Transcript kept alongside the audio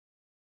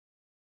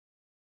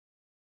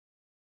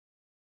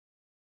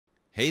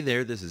Hey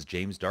there, this is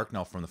James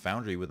Darknell from the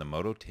Foundry with a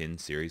Modo 10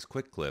 series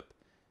quick clip.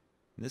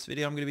 In this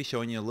video I'm going to be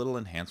showing you a little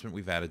enhancement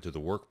we've added to the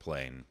work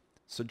plane.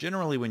 So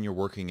generally when you're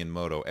working in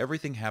Modo,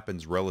 everything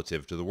happens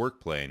relative to the work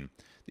plane.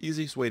 The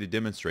easiest way to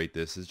demonstrate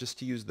this is just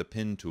to use the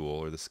pen tool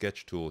or the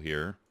sketch tool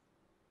here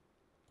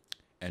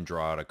and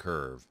draw out a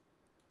curve.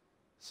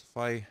 So if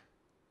I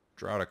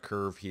draw out a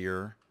curve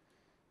here,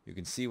 you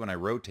can see when I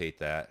rotate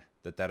that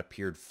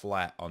appeared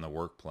flat on the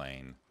work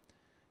plane.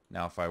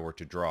 Now if I were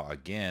to draw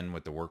again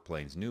with the work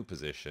plane's new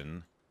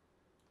position,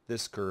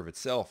 this curve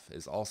itself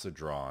is also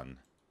drawn.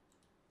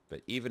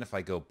 But even if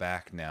I go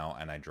back now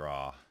and I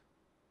draw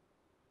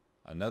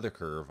another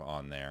curve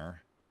on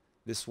there,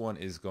 this one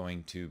is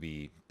going to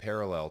be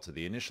parallel to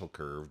the initial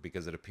curve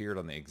because it appeared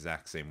on the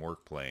exact same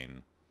work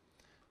plane.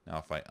 Now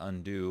if I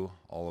undo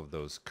all of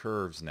those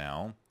curves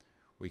now,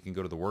 we can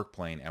go to the work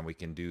plane and we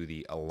can do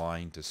the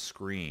align to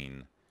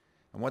screen.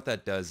 And what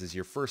that does is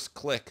your first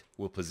click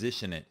will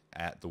position it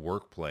at the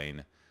work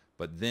plane,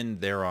 but then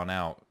there on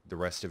out, the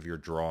rest of your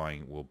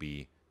drawing will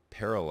be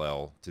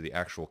parallel to the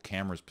actual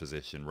camera's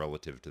position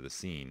relative to the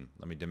scene.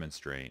 Let me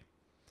demonstrate.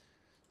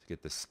 To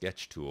get the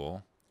sketch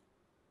tool,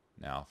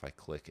 now if I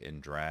click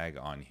and drag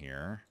on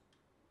here,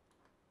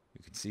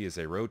 you can see as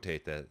I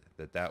rotate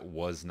that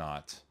was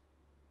not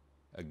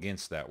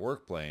against that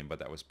work plane, but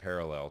that was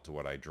parallel to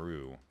what I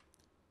drew.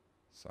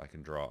 So I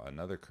can draw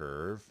another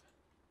curve.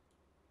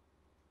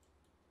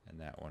 And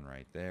that one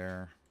right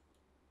there.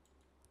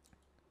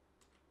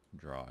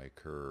 Draw a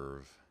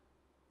curve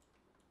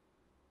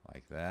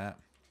like that.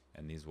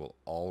 And these will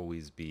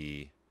always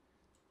be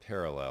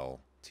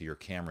parallel to your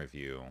camera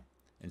view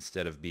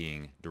instead of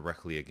being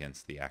directly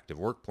against the active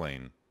work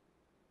plane.